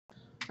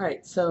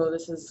Alright, so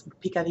this is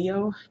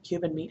Picadillo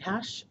Cuban meat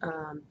hash.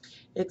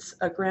 It's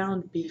a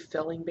ground beef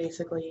filling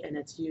basically, and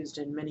it's used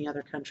in many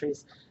other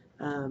countries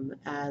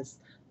as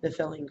the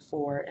filling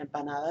for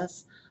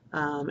empanadas.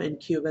 In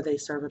Cuba, they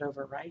serve it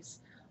over rice.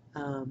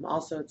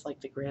 Also, it's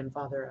like the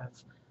grandfather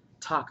of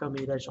taco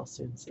meat, as you'll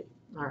soon see.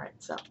 Alright,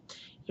 so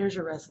here's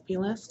your recipe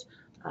list.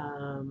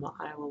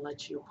 I will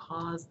let you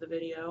pause the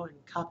video and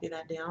copy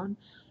that down.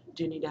 You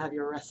do need to have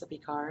your recipe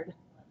card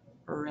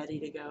ready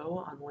to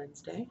go on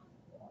Wednesday.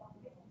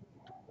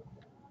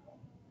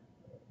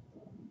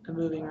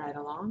 Moving right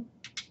along.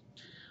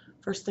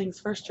 First things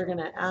first, you're going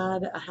to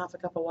add a half a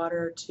cup of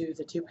water to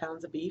the 2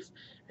 pounds of beef,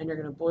 and you're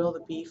going to boil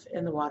the beef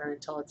in the water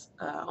until it's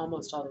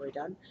almost all the way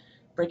done.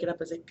 Break it up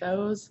as it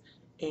goes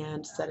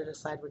and set it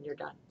aside when you're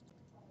done.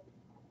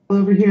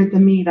 Over here at the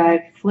meat,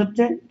 I've flipped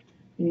it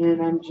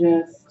and I'm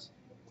just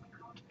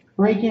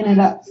breaking it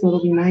up so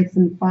it'll be nice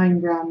and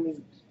fine ground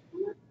meat.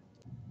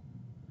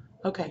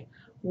 Okay,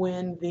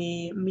 when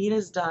the meat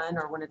is done,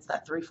 or when it's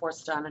that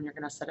 3/4 done, and you're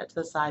going to set it to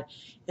the side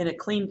in a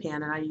clean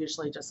pan, and I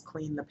usually just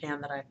clean the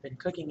pan that I've been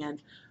cooking in,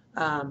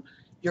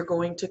 you're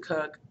going to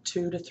cook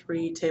 2 to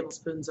 3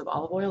 tablespoons of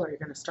olive oil, or you're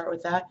going to start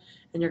with that,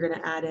 and you're going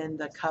to add in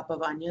the cup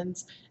of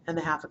onions and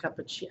the half a cup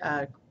of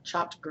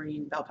chopped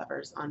green bell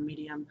peppers on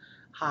medium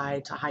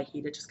high to high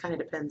heat. It just kind of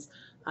depends.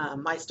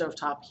 My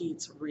stovetop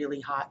heat's really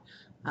hot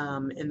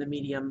in the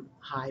medium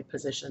high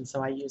position,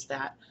 so I use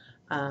that.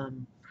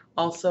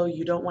 Also,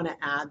 you don't want to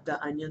add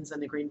the onions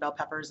and the green bell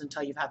peppers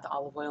until you've had the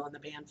olive oil in the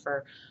pan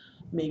for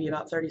maybe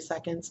about 30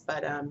 seconds,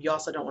 but you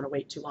also don't want to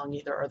wait too long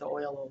either, or the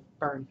oil will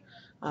burn.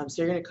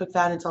 So you're going to cook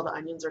that until the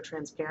onions are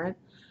transparent,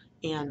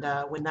 and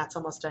when that's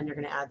almost done, you're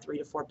going to add 3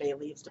 to 4 bay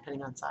leaves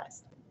depending on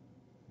size.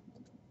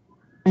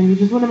 And you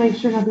just want to make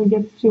sure nothing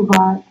gets too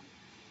hot.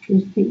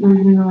 Just keep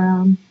moving it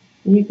around.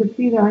 And you can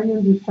see the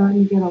onions are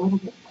starting to get a little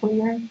bit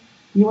clear.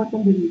 You want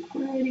them to be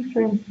pretty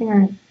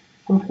transparent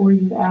before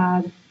you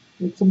add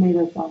the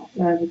tomato sauce,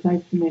 the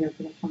diced tomatoes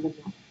that come in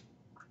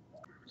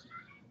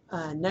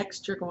there.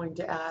 Next, you're going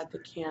to add the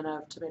can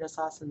of tomato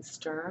sauce and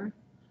stir.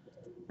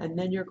 And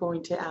then you're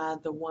going to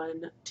add the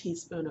 1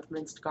 teaspoon of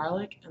minced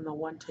garlic and the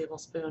 1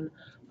 tablespoon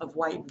of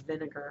white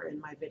vinegar. In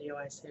my video,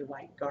 I say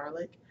white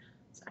garlic.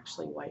 It's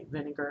actually white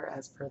vinegar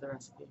as per the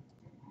recipe.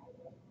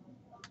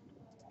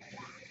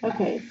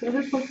 Okay, so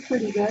this looks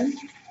pretty good.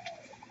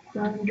 So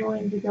I'm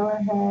going to go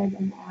ahead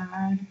and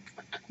add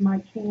my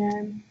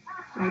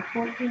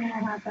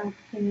 14.5 ounce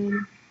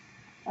can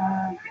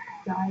of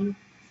diced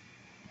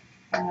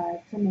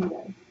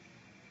tomatoes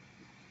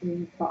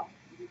in sauce.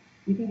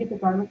 You can get the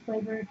garlic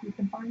flavor if you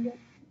can find it.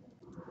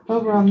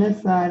 Over on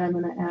this side, I'm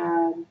going to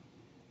add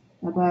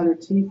about 1.5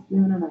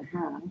 teaspoons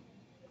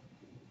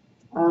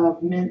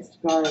of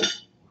minced garlic,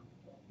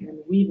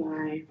 and we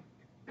buy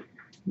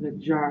the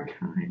jar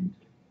kind.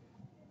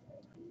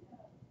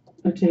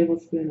 A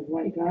tablespoon of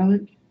white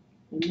garlic,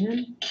 and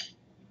then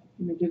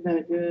I'm going to give that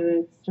a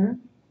good stir.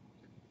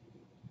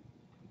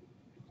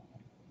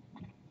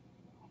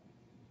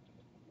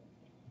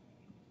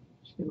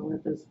 Just going to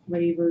let those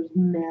flavors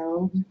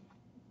meld.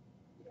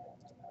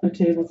 A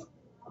tablespoon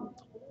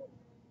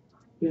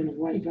of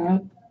white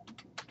garlic,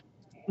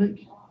 and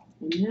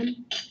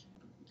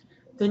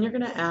then you're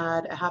going to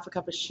add a half a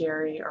cup of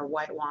sherry or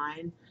white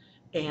wine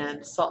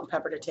and salt and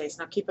pepper to taste.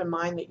 Now keep in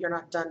mind that you're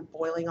not done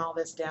boiling all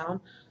this down,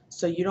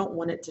 so you don't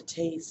want it to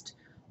taste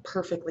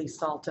perfectly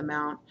salt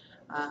amount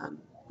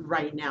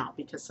right now,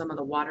 because some of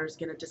the water is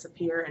going to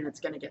disappear and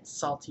it's going to get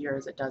saltier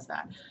as it does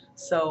that.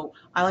 So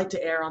I like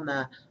to err on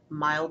the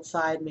mild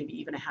side, maybe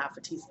even a half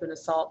a teaspoon of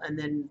salt, and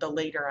then the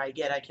later I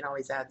get, I can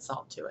always add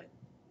salt to it.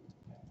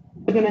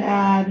 We're going to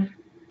add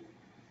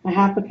a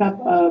half a cup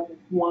of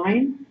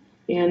wine,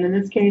 and in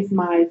this case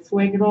my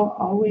suegro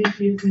always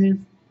uses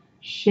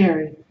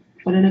sherry,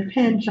 but in a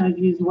pinch I've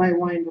used white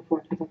wine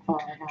before because I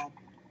thought I had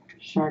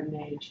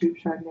Chardonnay, cheap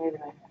Chardonnay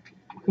that I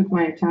cook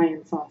my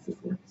Italian sauces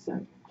with.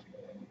 So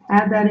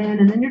add that in,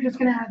 and then you're just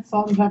going to add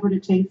salt and pepper to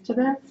taste to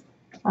this.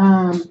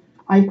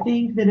 I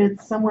think that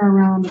it's somewhere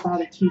around about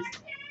 1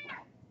 teaspoon.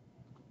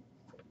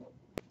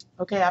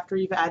 Okay, after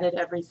you've added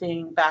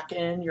everything back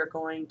in, you're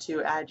going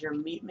to add your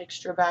meat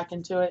mixture back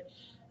into it,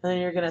 and then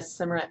you're going to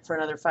simmer it for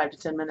another 5 to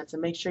 10 minutes,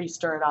 and make sure you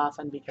stir it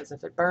often, because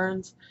if it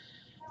burns,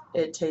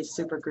 it tastes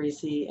super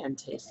greasy and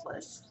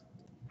tasteless.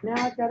 Now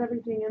I've got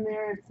everything in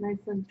there. It's nice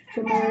and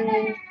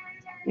simmering,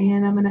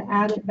 and I'm going to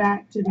add it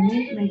back to the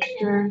meat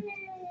mixture,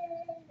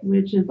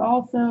 which is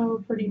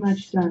also pretty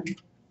much done. Make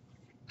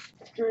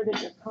sure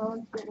that you're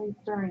constantly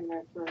stirring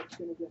this, or it's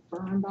going to get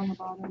burned on the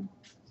bottom,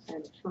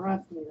 and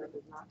trust me, that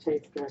does not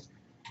taste good.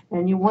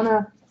 And you want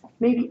to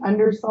maybe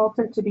undersalt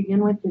it to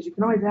begin with, because you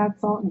can always add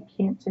salt and you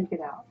can't take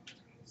it out.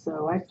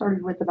 So I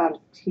started with about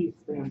 1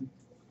 teaspoon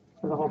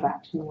for the whole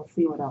batch, and we'll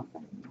see what else I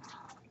need.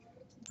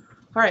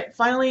 All right,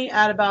 finally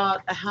add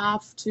about a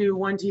half to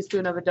 1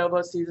 teaspoon of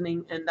adobo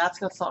seasoning, and that's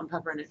got salt and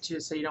pepper in it too,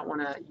 so you don't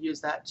want to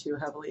use that too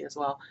heavily as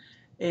well.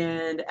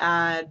 And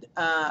add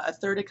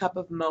 1/3 cup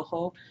of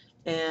mojo,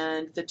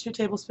 and the 2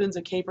 tablespoons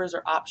of capers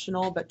are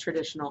optional but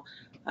traditional.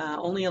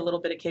 Only a little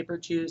bit of caper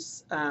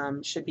juice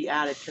should be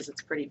added because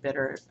it's pretty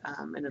bitter,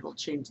 and it'll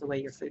change the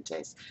way your food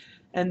tastes.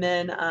 And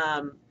then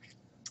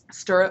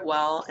stir it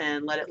well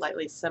and let it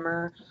lightly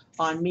simmer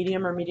on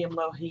medium or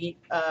medium-low heat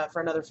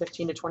for another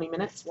 15 to 20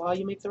 minutes while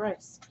you make the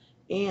rice.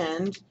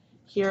 And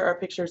here are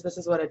pictures. This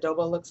is what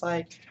adobo looks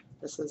like.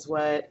 This is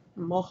what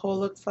mojo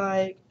looks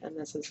like, and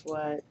this is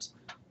what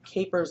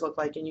capers look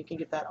like. And you can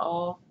get that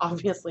all,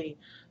 obviously,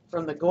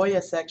 from the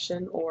Goya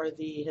section or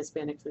the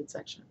Hispanic food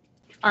section.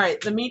 All right,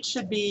 the meat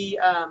should be,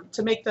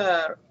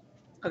 the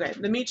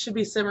meat should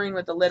be simmering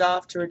with the lid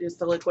off to reduce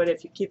the liquid.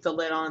 If you keep the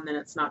lid on, then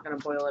it's not going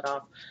to boil it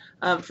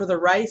off. For the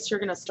rice, you're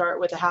going to start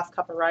with a 1/2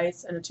 cup of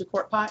rice in a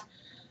 2-quart pot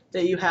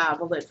that you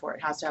have a lid for.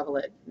 It has to have a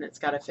lid, and it's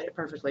got to fit it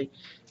perfectly.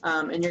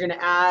 And you're going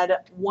to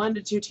add 1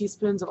 to 2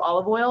 teaspoons of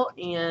olive oil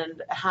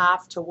and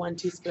 1/2 to 1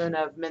 teaspoon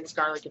of minced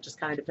garlic. It just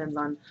kind of depends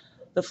on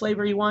the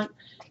flavor you want.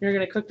 You're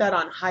going to cook that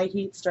on high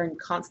heat, stirring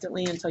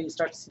constantly until you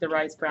start to see the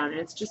rice brown. And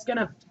it's just going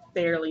to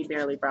barely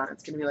brown.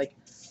 It's going to be like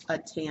a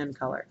tan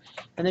color.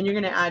 And then you're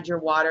going to add your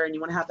water, and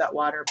you want to have that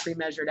water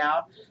pre-measured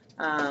out.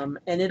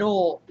 And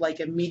it'll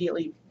like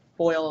immediately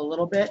boil a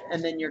little bit,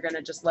 and then you're going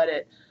to just let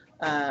it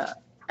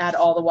add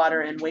all the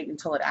water and wait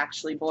until it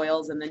actually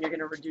boils, and then you're going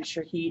to reduce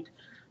your heat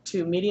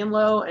to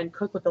medium-low and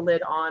cook with the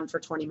lid on for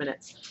 20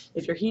 minutes.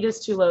 If your heat is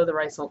too low, the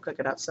rice won't cook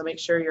it up, so make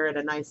sure you're at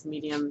a nice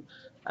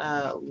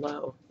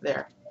medium-low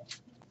there.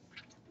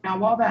 Now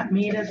while that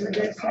meat is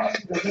reducing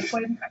the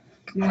liquid,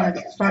 you want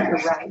to start your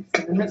rice.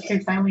 And in this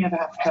case, I only have a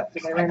 1/2 cup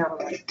because I ran out of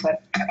rice.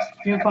 But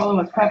you can follow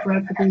a cup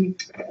recipe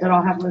that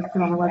I'll have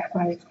listed on the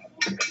website.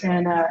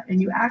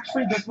 And you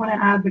actually just want to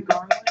add the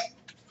garlic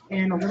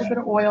and a little bit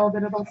of oil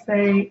that it'll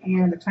say,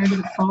 and a tiny bit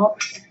of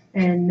salt,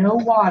 and no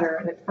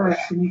water at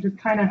first. And you just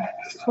kind of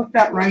cook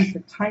that rice a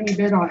tiny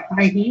bit on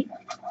high heat.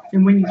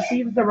 And when you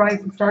see the rice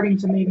is starting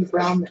to maybe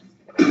brown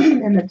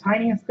in the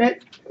tiniest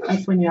bit,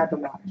 that's when you add the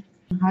water.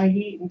 High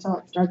heat until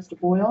it starts to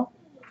boil,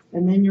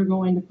 and then you're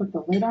going to put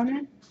the lid on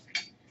it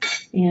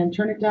and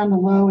turn it down to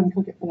low and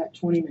cook it for that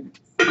 20 minutes.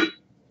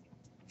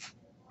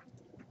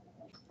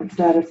 The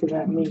status of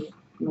that meat,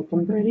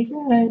 looking pretty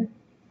good.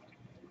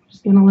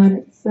 Just gonna let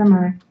it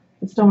simmer.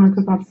 I still want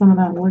to cook off some of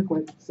that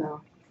liquid,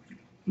 so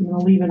I'm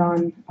gonna leave it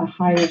on a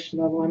highish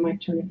level. I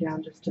might turn it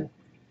down just to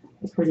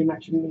pretty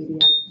much medium.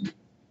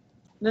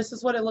 This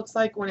is what it looks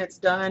like when it's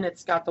done.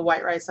 It's got the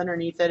white rice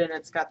underneath it, and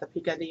it's got the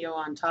picadillo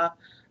on top.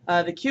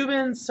 The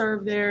Cubans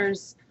serve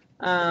theirs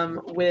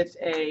with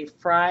a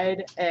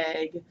fried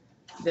egg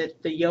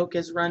that the yolk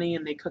is runny,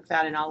 and they cook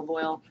that in olive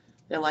oil.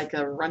 They like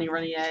a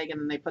runny egg,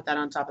 and then they put that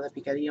on top of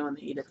the picadillo, and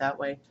they eat it that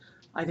way.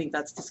 I think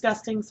that's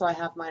disgusting, so I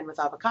have mine with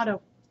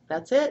avocado.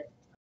 That's it.